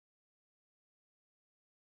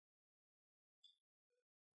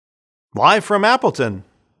Live from Appleton,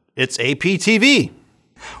 it's APTV.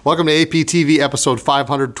 Welcome to APTV episode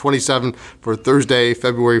 527 for Thursday,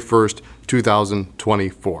 February 1st,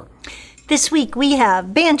 2024. This week we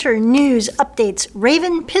have banter, news, updates,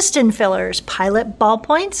 Raven piston fillers, pilot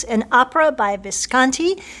ballpoints, an opera by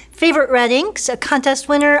Visconti, favorite red inks, a contest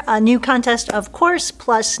winner, a new contest of course,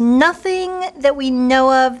 plus nothing that we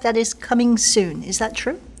know of that is coming soon. Is that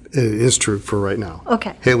true? It is true for right now.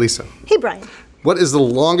 Okay. Hey, Lisa. Hey, Brian. What is the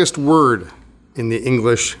longest word in the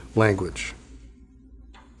English language?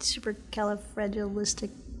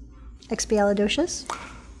 Supercalifragilisticexpialidocious?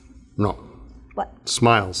 No. What?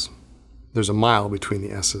 Smiles. There's a mile between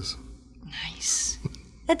the S's. Nice.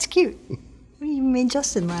 That's cute. You made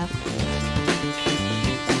Justin laugh.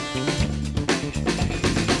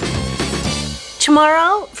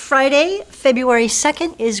 Tomorrow, Friday, February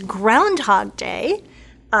 2nd, is Groundhog Day.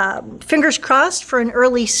 Fingers crossed for an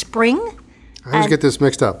early spring. I always get this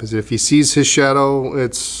mixed up. Is it if he sees his shadow,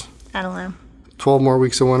 it's I don't know. 12 more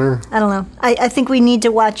weeks of winter? I don't know. I think we need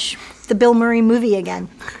to watch the Bill Murray movie again.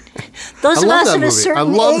 Those of us at a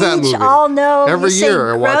certain age all know every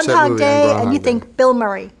year I watch that movie. Groundhog Day, and you think Bill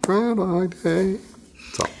Murray. Groundhog Day.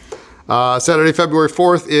 So, Saturday, February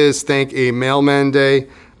 4th is Thank a Mailman Day.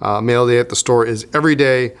 Mail day at the store is every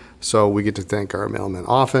day, so we get to thank our mailman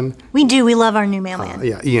often. We do. We love our new mailman.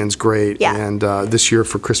 Yeah, Ian's great. Yeah. And this year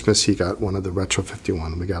for Christmas, he got one of the Retro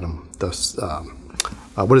 51. We got him this,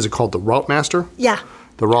 what is it called? The Route Master? Yeah.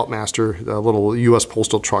 The Route Master, the little U.S.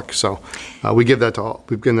 postal truck. So we've given that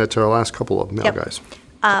to our last couple of mail guys.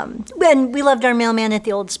 And we loved our mailman at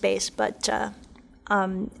the old space, but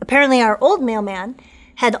apparently our old mailman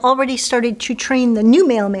had already started to train the new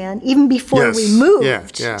mailman even before we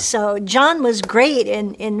moved. Yeah. So John was great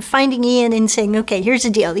in finding Ian and saying, okay, here's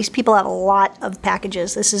the deal. These people have a lot of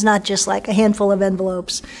packages. This is not just like a handful of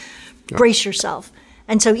envelopes. Yep. Brace yourself.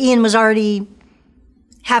 And so Ian was already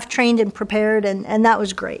half trained and prepared, and that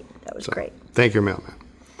was great. That was great. Thank you, mailman.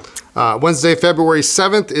 Wednesday, February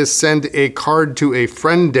 7th is Send a Card to a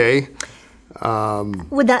Friend Day.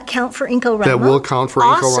 Would that count for NaNoWriMo? That will count for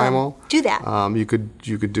NaNoWriMo. Do that.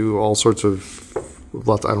 You could do all sorts of.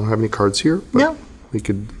 I don't have any cards here. But no. We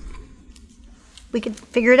could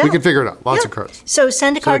figure it out. We could figure it out. Lots of cards. So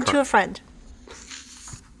send a card to a friend.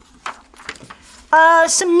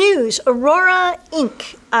 Some news. Aurora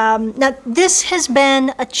Ink. Now this has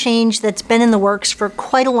been a change that's been in the works for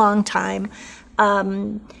quite a long time,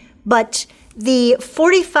 but the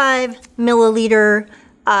 45 milliliter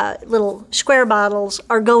little square bottles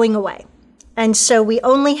are going away. And so we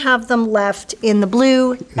only have them left in the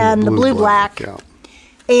blue and the blue black. Yeah.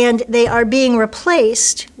 And they are being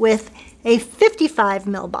replaced with a 55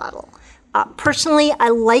 ml bottle. Personally, I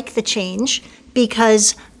like the change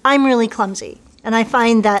because I'm really clumsy. And I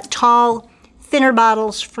find that tall, thinner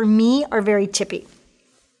bottles for me are very tippy.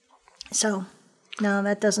 So, no,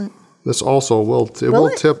 that doesn't. This also will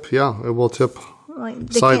tip. Yeah, it will tip.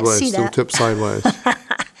 They sideways. Can't see that. It'll tip sideways.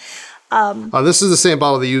 This is the same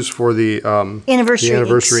bottle they use for the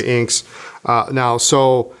anniversary inks.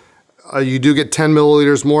 You do get 10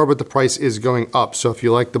 milliliters more, but the price is going up. So if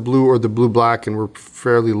you like the blue or the blue black, and we're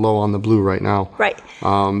fairly low on the blue right now, right?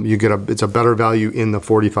 You get it's a better value in the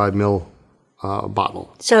 45 ml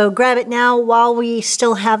bottle. So grab it now while we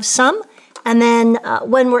still have some, and then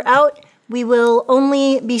when we're out, we will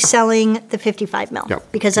only be selling the 55 ml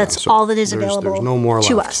because that's all that is available there's no more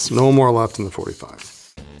to left. us. No more left in the 45.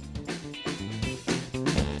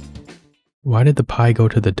 Why did the pie go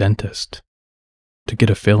to the dentist? To get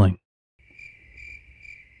a filling.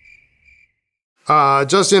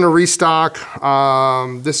 Just in a restock.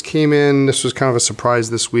 This came in. This was kind of a surprise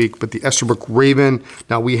this week, but the Esterbrook Raven.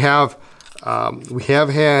 Now we have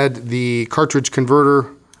had the cartridge converter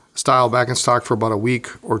style back in stock for about a week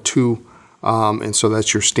or two, and so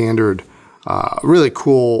that's your standard, really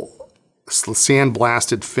cool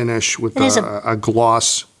sandblasted finish with a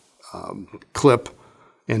gloss clip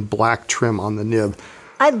and black trim on the nib.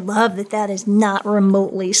 I love that is not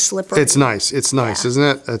remotely slippery. It's nice. It's nice, isn't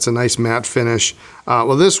it? It's a nice matte finish.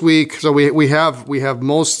 Well, this week, so we have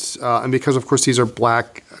most, and because of course these are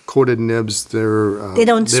black coated nibs, they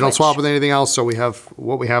don't swap with anything else. So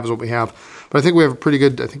what we have is what we have. But I think we have a pretty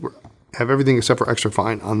good. I think we have everything except for extra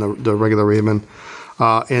fine on the regular Raven,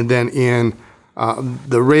 and then in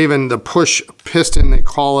the Raven, the push piston they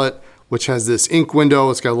call it, which has this ink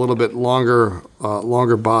window. It's got a little bit longer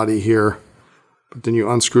body here. But then you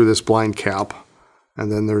unscrew this blind cap,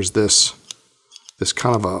 and then there's this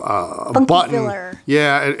kind of a button. Filler.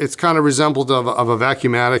 Yeah, it's kind of resembled of a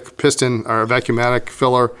vacuumatic piston or a vacuumatic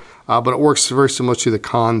filler, but it works very similar to the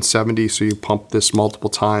Con 70. So you pump this multiple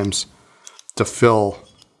times to fill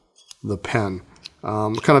the pen.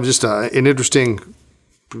 Kind of just an interesting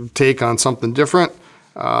take on something different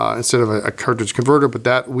instead of a cartridge converter. But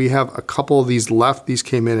that we have a couple of these left. These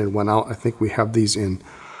came in and went out. I think we have these in.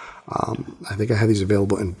 I think I have these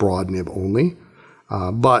available in broad nib only.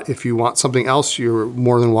 But if you want something else, you're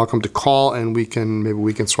more than welcome to call, and maybe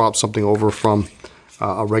we can swap something over from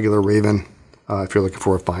a regular Raven if you're looking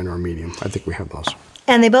for a fine or a medium. I think we have those.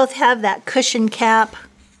 And they both have that cushion cap,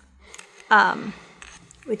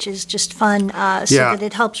 which is just fun, that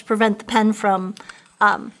it helps prevent the pen from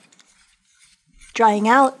drying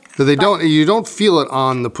out. So you don't feel it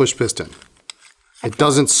on the push piston. It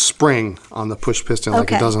doesn't spring on the push piston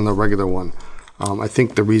like it does on the regular one. I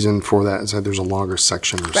think the reason for that is that there's a longer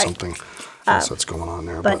section or something else that's going on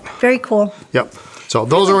there. But very cool. Yep. So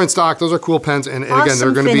those are in stock. Those are cool pens, and again,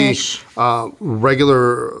 they're going to be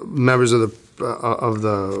regular members of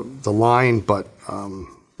the line, but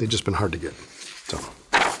they've just been hard to get. So.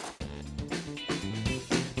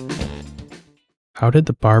 How did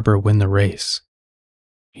the barber win the race?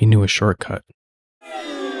 He knew a shortcut.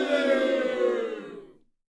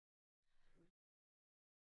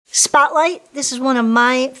 Spotlight. This is one of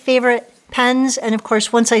my favorite pens, and of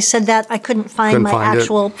course, once I said that, I couldn't find my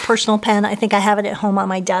actual personal pen. I think I have it at home on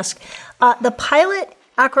my desk. The Pilot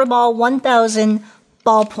Acroball 1000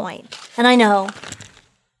 ballpoint, and I know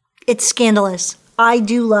it's scandalous. I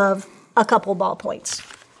do love a couple ballpoints.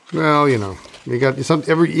 Well, you need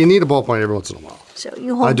a ballpoint every once in a while. So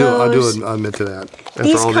you hold those. I do admit to that.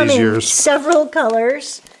 These come in several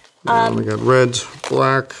colors. We got red,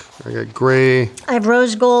 black, I got gray. I have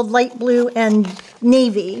rose gold, light blue, and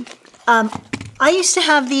navy. I used to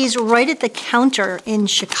have these right at the counter in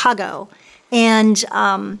Chicago. And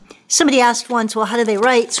somebody asked once, well, how do they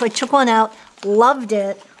write? So I took one out, loved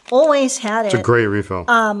it, always had it. It's a great refill.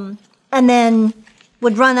 And then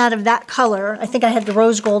would run out of that color. I think I had the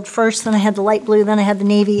rose gold first, then I had the light blue, then I had the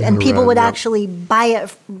navy. And people would actually buy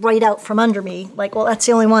it right out from under me. Like, well, that's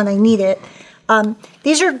the only one, I need it.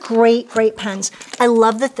 These are great, great pens. I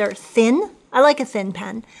love that they're thin. I like a thin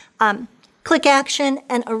pen. Click action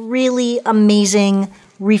and a really amazing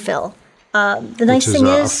refill. The nice thing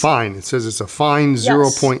is... a fine. It says it's a fine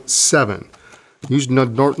 0.7. Usually,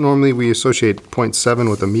 normally we associate 0.7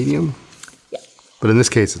 with a medium. Yeah. But in this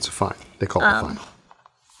case, it's a fine. They call it a fine.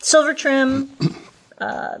 Silver trim.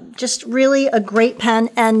 Just really a great pen,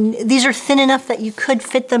 and these are thin enough that you could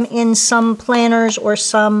fit them in some planners or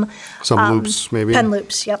some loops, maybe pen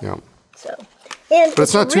loops. Yep. So, but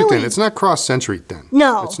it's not too thin. It's not cross-century thin.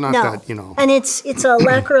 No, it's not that. And it's a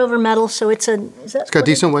lacquer over metal, so it's got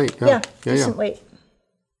decent weight. Yeah, decent weight.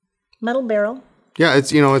 Metal barrel. Yeah,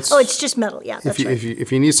 it's. Oh, it's just metal. Yeah, that's right.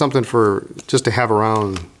 If you need something just to have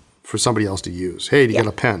around for somebody else to use, hey, do you get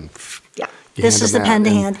a pen? Yeah. This is the pen to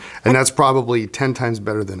hand. And that's probably 10 times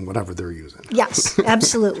better than whatever they're using. Yes,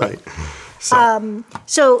 absolutely. Right.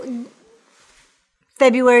 So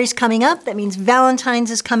February's coming up. That means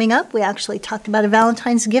Valentine's is coming up. We actually talked about a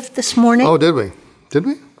Valentine's gift this morning. Oh, did we? Did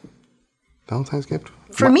we? Valentine's gift?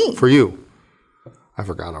 For me. For you. I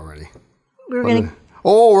forgot already. We're going to...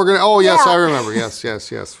 Oh, yes, I remember. Yes.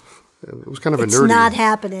 It was kind of it's nerdy. It's not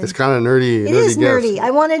happening. It's kind of nerdy. It is nerdy. I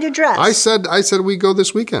wanted a dress. I said we go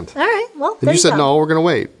this weekend. All right. Well, and you said no. We're going to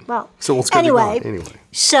wait. Well, so let's get anyway.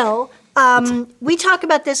 So we talk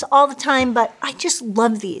about this all the time, but I just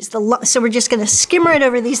love these. So we're just going to skim right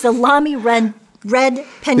over these. The Lamy red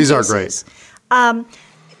pen These cases. are great.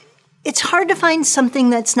 It's hard to find something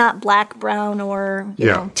that's not black, brown, or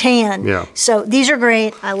tan. Yeah. So these are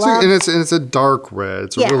great. I love. And it's a dark red.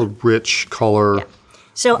 It's a real rich color. Yeah.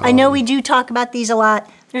 So I know we do talk about these a lot.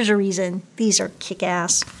 There's a reason. These are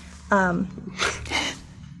kick-ass.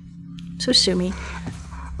 So sue me.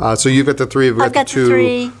 So you've got the three. I've got the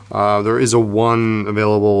three. There is a one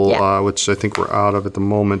available, which I think we're out of at the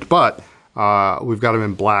moment. But we've got them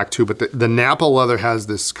in black too. But the Napa leather has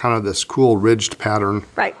this cool ridged pattern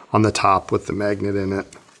on the top with the magnet in it.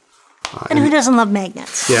 And who doesn't love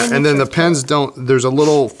magnets? Yeah, and then the pens don't. There's a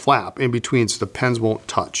little flap in between, so the pens won't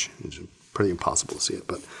touch. It's pretty impossible to see it,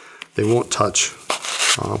 but they won't touch.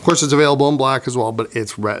 Of course, it's available in black as well, but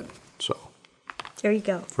it's red. So there you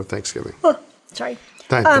go. For Thanksgiving. Oh, sorry.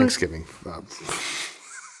 Thanksgiving.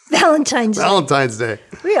 Valentine's Day.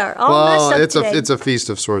 We are all messed up today. It's a feast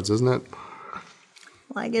of sorts, isn't it?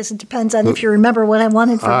 Well, I guess it depends on if you remember what I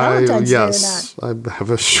wanted for Valentine's Day or not. Yes, I have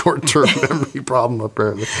a short-term memory problem,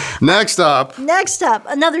 apparently. Next up,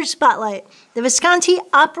 another spotlight. The Visconti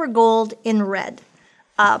Opera Gold in red.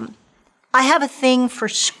 I have a thing for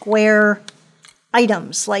square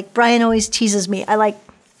items. Like Brian always teases me. I like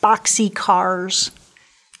boxy cars.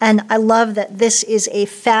 And I love that this is a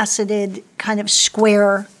faceted kind of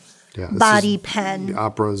square body pen. The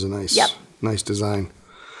Opera is a nice design.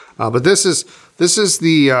 But this is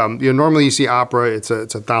the normally you see Opera, it's a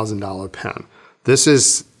 $1,000 pen. This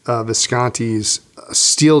is Visconti's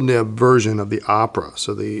steel nib version of the Opera.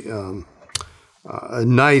 So the a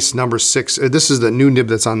nice number 6. This is the new nib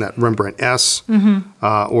that's on that Rembrandt S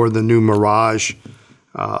or the new Mirage.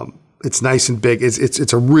 It's nice and big.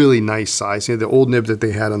 It's a really nice size. The old nib that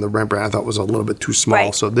they had on the Rembrandt I thought was a little bit too small.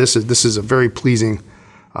 Right. So this is a very pleasing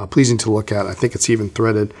to look at. I think it's even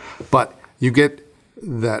threaded, but you get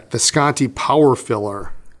that Visconti power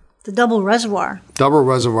filler, the double reservoir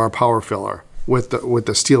power filler with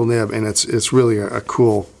the steel nib, and it's really a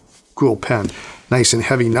cool pen. Nice and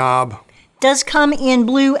heavy knob. Does come in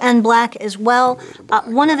blue and black as well.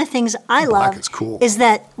 One of the things I love is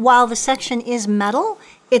that while the section is metal,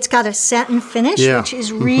 it's got a satin finish, which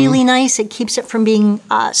is really nice. It keeps it from being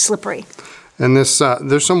slippery. And this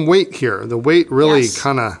there's some weight here. The weight really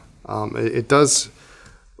kind of it does.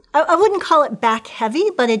 I wouldn't call it back heavy,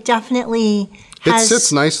 but it definitely has... It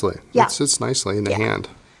sits nicely. Yeah. It sits nicely in the hand.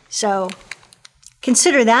 So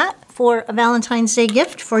consider that for a Valentine's Day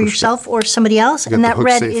gift for yourself or somebody else. And that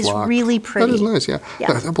red is really pretty. That is nice,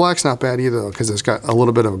 yeah. The black's not bad either, though, because it's got a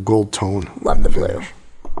little bit of a gold tone. Love the blue.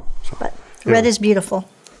 So, but red is beautiful.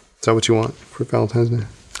 Is that what you want for Valentine's Day?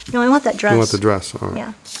 No, I want that dress. You want the dress, all right.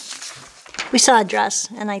 Yeah. We saw a dress,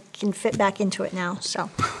 and I can fit back into it now, so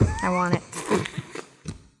I want it.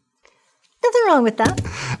 Nothing wrong with that.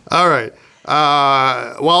 All right.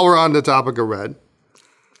 While we're on the topic of red,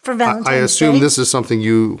 for Valentine's Day, I assume this is something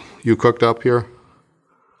you cooked up here?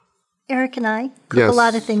 Eric and I cook a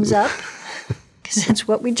lot of things up because that's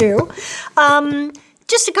what we do.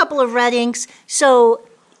 Just a couple of red inks. So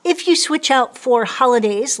if you switch out for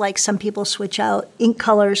holidays, like some people switch out ink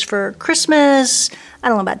colors for Christmas, I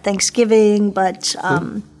don't know about Thanksgiving, but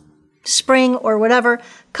spring or whatever,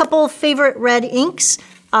 couple favorite red inks.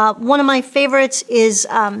 One of my favorites is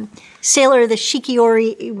Sailor the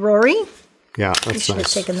Shikiori Rory. Yeah, that's nice. We should have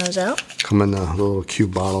taken those out. Come in a little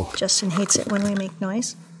cube bottle. Justin hates it when we make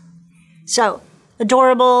noise. So,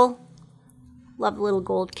 adorable. Love the little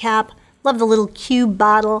gold cap. Love the little cube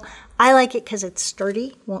bottle. I like it because it's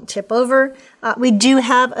sturdy, won't tip over. We do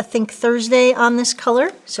have a Think Thursday on this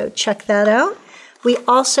color, so check that out. We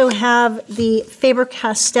also have the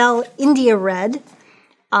Faber-Castell India Red.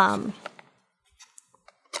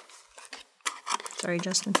 Sorry,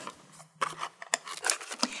 Justin.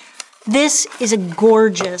 This is a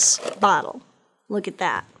gorgeous bottle. Look at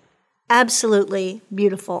that. Absolutely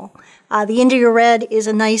beautiful. The India Red is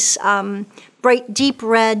a nice, bright, deep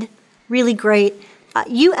red, really great.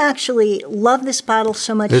 You actually love this bottle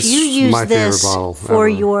so much. You use this for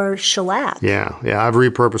your shellac. Yeah. I've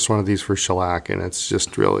repurposed one of these for shellac, and it's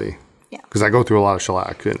just really, because I go through a lot of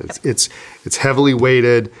shellac, and it's heavily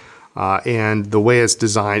weighted, and the way it's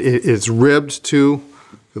designed, it's ribbed too.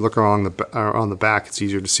 If you look on the back, it's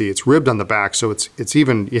easier to see. It's ribbed on the back, so it's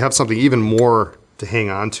even, you have something even more to hang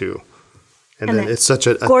on to. And then it's such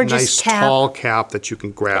a nice tall cap that you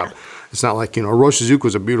can grab. Yeah. It's not like, Roshizuku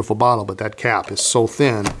is a beautiful bottle, but that cap is so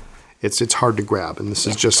thin, it's hard to grab. And this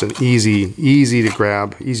is just an easy to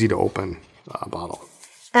grab, easy to open bottle.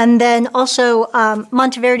 And then also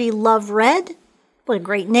Monteverdi Love Red. What a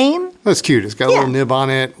great name. That's cute. It's got a little nib on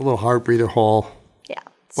it, a little heart breather hole. Yeah.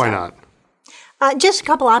 Why not? Just a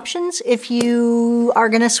couple options if you are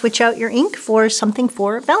going to switch out your ink for something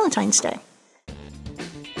for Valentine's Day.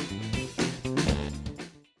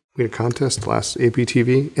 We had a contest last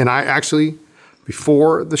APTV, and I actually,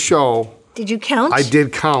 before the show... Did you count? I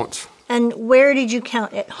did count. And where did you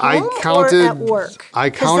count? At home or at work?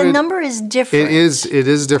 Because the number is different. It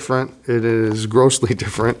is different. It is grossly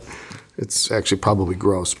different. It's actually probably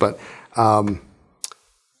gross, but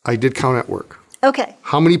I did count at work. Okay.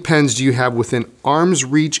 How many pens do you have within arm's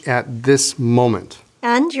reach at this moment?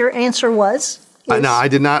 And your answer was? No, I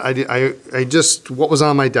did not. I just, what was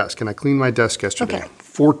on my desk, and I cleaned my desk yesterday. Okay.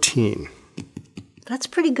 14. That's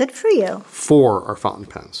pretty good for you. 4 are fountain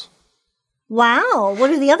pens. Wow. What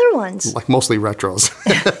are the other ones? Like mostly retros.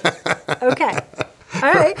 Okay.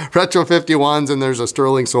 All right. Retro 51s, and there's a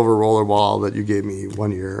sterling silver roller ball that you gave me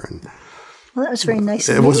one year. And well, that was very nice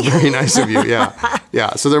of me. It was very nice of you, yeah.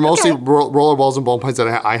 Yeah, so they're mostly roller balls and ballpoints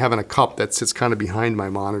that I have in a cup that sits kind of behind my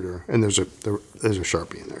monitor. And there's a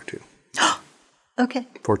Sharpie in there, too. Okay.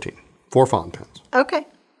 14. 4 fountain pens. Okay.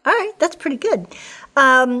 All right. That's pretty good.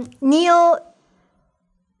 Neil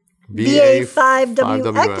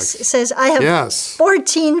BA5WX says, I have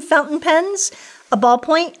 14 fountain pens, a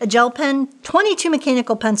ballpoint, a gel pen, 22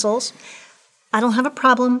 mechanical pencils. I don't have a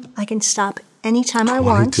problem. I can stop anytime I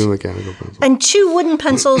want. 22 mechanical pencils. And 2 wooden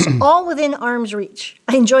pencils all within arm's reach.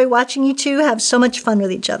 I enjoy watching you two have so much fun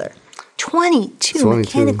with each other. 22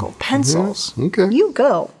 mechanical pencils. Yeah, okay. You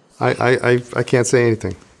go. I can't say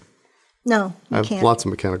anything. No, you I have can't. lots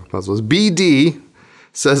of mechanical pencils. BD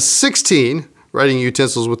says 16 writing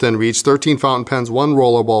utensils within reach, 13 fountain pens, 1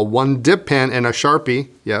 rollerball, 1 dip pen, and a Sharpie.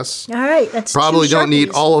 Yes. All right, that's Probably 2 don't need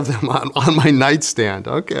Sharpies. all of them on my nightstand.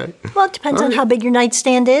 Okay. Well, it depends on how big your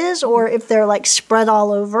nightstand is, or if they're like spread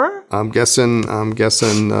all over. I'm guessing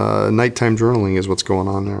nighttime journaling is what's going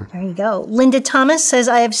on there. There you go. Linda Thomas says,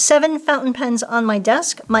 I have 7 fountain pens on my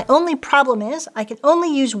desk. My only problem is I can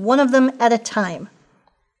only use one of them at a time.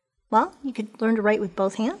 Well, you could learn to write with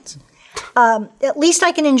both hands. At least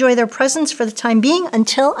I can enjoy their presence for the time being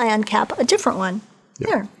until I uncap a different one. Yeah.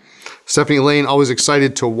 There. Stephanie Lane, always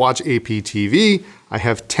excited to watch APTV. I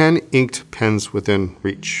have 10 inked pens within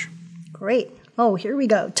reach. Great. Oh, here we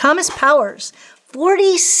go. Thomas Powers,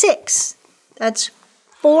 46. That's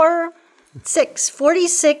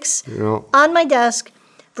 46 Yeah. on my desk.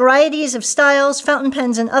 Varieties of styles, fountain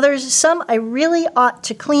pens, and others. Some I really ought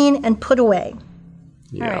to clean and put away.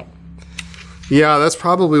 Yeah. All right. Yeah, that's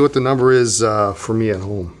probably what the number is for me at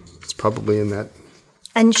home. It's probably in that.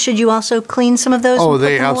 And should you also clean some of those? Oh, and put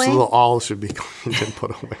they them away? absolutely all should be cleaned and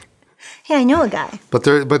put away. Hey, I know a guy. But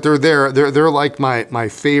they're there. They're like my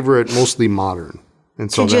favorite, mostly modern, and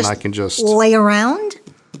so To then I can just lay around.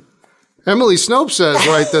 Emily Snope says,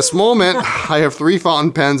 right this moment, I have 3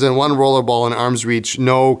 fountain pens and 1 rollerball in arm's reach.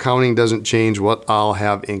 No, counting doesn't change what I'll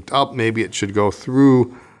have inked up. Maybe it should go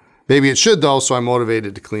through. Maybe it should though. So I'm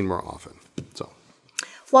motivated to clean more often. So.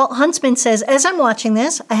 Walt Huntsman says, as I'm watching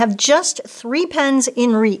this, I have just 3 pens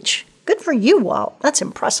in reach. Good for you, Walt. That's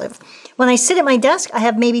impressive. When I sit at my desk, I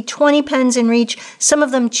have maybe 20 pens in reach, some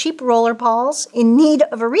of them cheap roller balls in need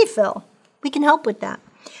of a refill. We can help with that.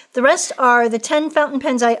 The rest are the 10 fountain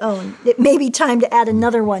pens I own. It may be time to add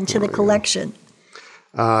another one to the collection.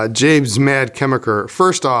 James Mad Chemiker,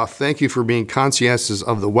 first off, thank you for being conscientious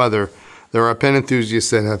of the weather. There are pen enthusiasts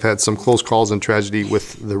that have had some close calls and tragedy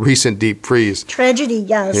with the recent deep freeze. Tragedy,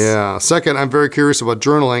 yes. Yeah. Second, I'm very curious about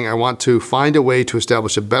journaling. I want to find a way to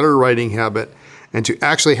establish a better writing habit and to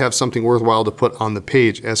actually have something worthwhile to put on the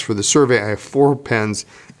page. As for the survey, I have 4 pens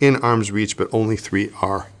in arm's reach, but only 3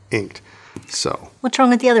 are inked. So. What's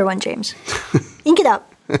wrong with the other one, James? Ink it up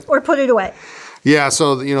or put it away. Yeah,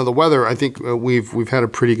 so the weather. I think we've had a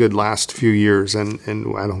pretty good last few years, and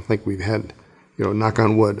I don't think we've had, knock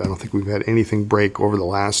on wood, I don't think we've had anything break over the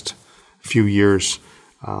last few years.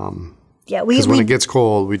 Yeah, because when it gets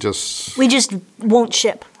cold, we just won't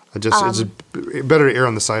ship. It's better to err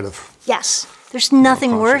on the side of. Yes, there's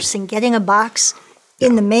nothing worse than getting a box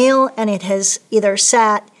in the mail and it has either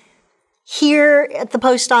sat here at the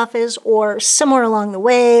post office or somewhere along the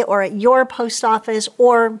way or at your post office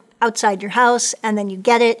or outside your house, and then you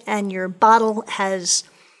get it and your bottle has,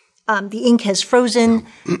 the ink has frozen,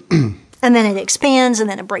 and then it expands, and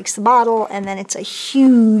then it breaks the bottle, and then it's a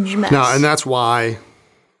huge mess. No, and that's why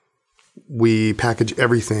we package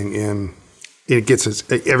everything in. It gets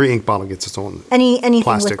every ink bottle gets its own anything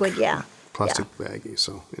plastic, liquid, yeah. Plastic baggie.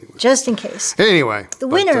 So anyway. Just in case. Anyway. The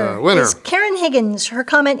winner is Karen Higgins. Her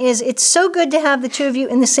comment is, it's so good to have the two of you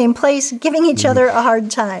in the same place, giving each other a hard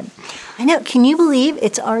time. I know. Can you believe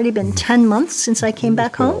it's already been 10 months since I came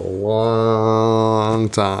back home? A long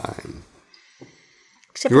time.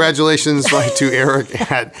 Congratulations to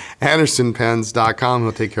Eric at AndersonPens.com.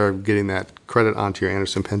 He'll take care of getting that credit onto your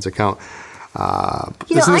Anderson Pens account.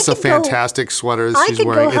 Isn't this a fantastic sweater that she's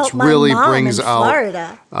wearing? It really brings out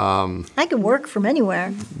Florida. I could work from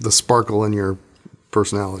anywhere. The sparkle in your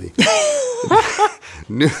personality.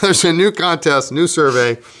 There's a new contest, new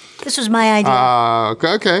survey. This was my idea.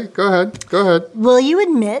 Okay, go ahead. Will you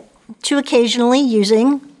admit to occasionally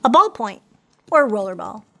using a ballpoint or a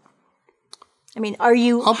rollerball? I mean, are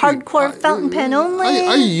you hardcore fountain pen only?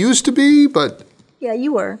 I used to be, but... Yeah,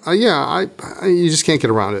 you were. You just can't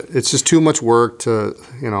get around it. It's just too much work to,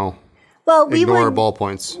 ignore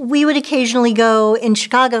ballpoints. We would occasionally go in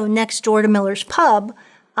Chicago next door to Miller's Pub,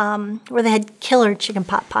 where they had killer chicken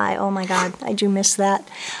pot pie. Oh my God, I do miss that.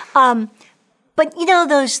 But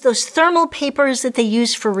those thermal papers that they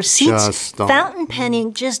use for receipts, fountain pen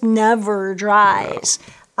ink just never dries.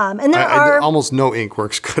 And there are almost no ink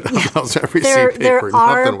works good on those every receipt paper.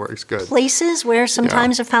 Nothing works good. Places where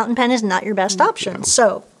sometimes a fountain pen is not your best option. Yeah.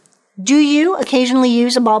 So, do you occasionally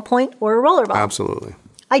use a ballpoint or a rollerball? Absolutely.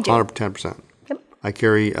 I do. 110%. Yep. I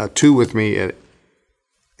carry 2 with me at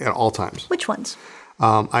all times. Which ones?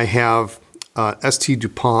 I have St.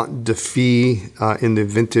 DuPont Defee in the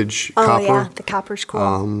vintage copper. Oh, yeah. The copper's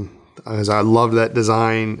cool. As I loved that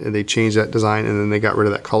design, and they changed that design, and then they got rid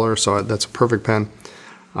of that color. So that's a perfect pen.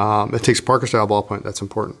 It takes Parker style ballpoint. That's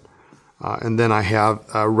important. And then I have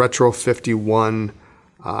a Retro 51,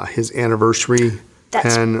 his anniversary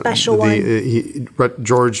pen. Special one.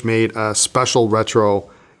 George made a special retro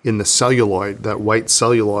in the celluloid, that white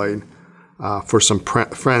celluloid, for some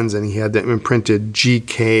friends, and he had that imprinted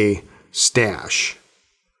GK stash.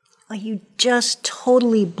 Oh, you just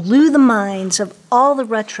totally blew the minds of all the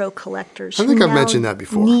retro collectors. I think I've mentioned that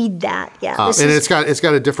before. Need that, yeah. And it's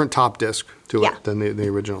got a different top disc to it than the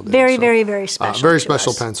original did. Very, very, very special. Very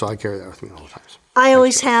special pen, so I carry that with me all the time. I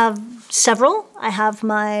always have several. I have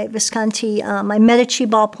my Visconti, my Medici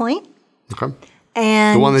ballpoint. Okay.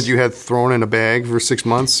 And the one that you had thrown in a bag for 6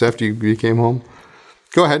 months after you came home.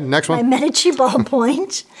 Go ahead, next one. My Medici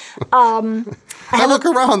ballpoint. I look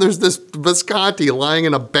around, there's this Visconti lying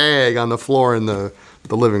in a bag on the floor in the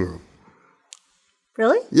living room.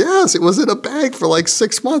 Really? Yes, it was in a bag for like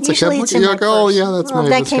 6 months. Usually I kept it's looking, in my purse. oh yeah, that's my that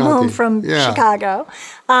Visconti. came home from Chicago.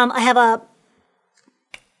 I have a,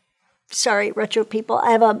 sorry, retro people.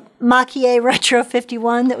 I have a Maquier Retro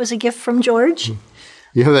 51 that was a gift from George.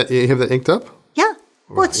 You have that inked up? Yeah.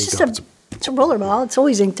 Well, it's just it's a roller ball. It's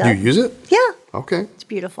always inked up. Do you use it? Yeah. Okay. It's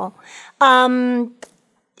beautiful.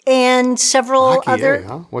 And several Maquier, other.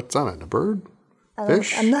 huh? What's on it? A bird?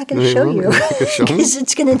 Fish? I'm not going to show you because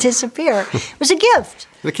it's going to disappear. It was a gift.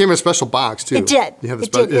 It came in a special box too. It did. You have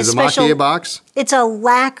It did. Is it a Maquier box? It's a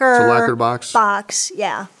lacquer. It's a lacquered box. Box,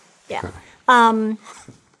 yeah. Okay. And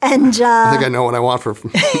I think I know what I want for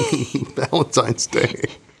Valentine's Day.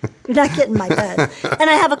 you're not getting my pen. And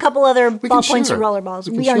I have a couple other ballpoints share and it. roller balls.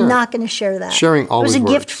 We can We are share it. not going to share that. Sharing always It was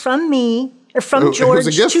a gift works. from me, or from George It was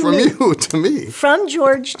a gift to from me. you to me. From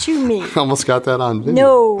George to me. Almost got that on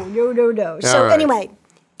video. No. So right. anyway,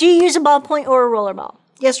 do you use a ballpoint or a roller ball?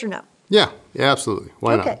 Yes or no? Yeah, absolutely.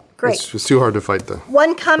 Why not? Okay, great. It's too hard to fight the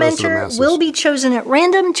One rest of the commenter masses. will be chosen at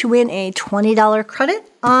random to win a $20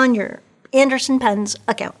 credit on your Anderson Pens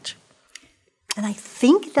account. And I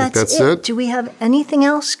think that's it. Do we have anything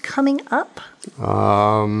else coming up?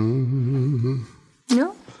 No?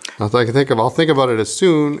 Not that I can think of. I'll think about it as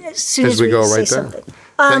soon as we go say right there.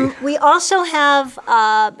 something. We also have,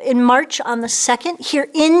 in March on the 2nd, here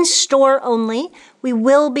in store only, we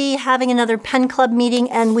will be having another Pen Club meeting,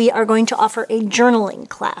 and we are going to offer a journaling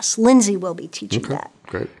class. Lindsay will be teaching that.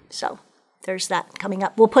 Great. So there's that coming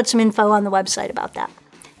up. We'll put some info on the website about that.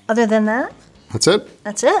 Other than that, That's it.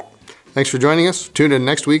 that's it. Thanks for joining us. Tune in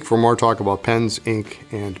next week for more talk about pens, ink,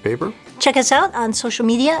 and paper. Check us out on social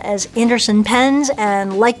media as Anderson Pens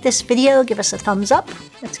and like this video. Give us a thumbs up.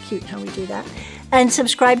 That's cute how we do that. And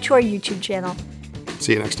subscribe to our YouTube channel.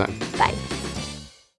 See you next time. Bye.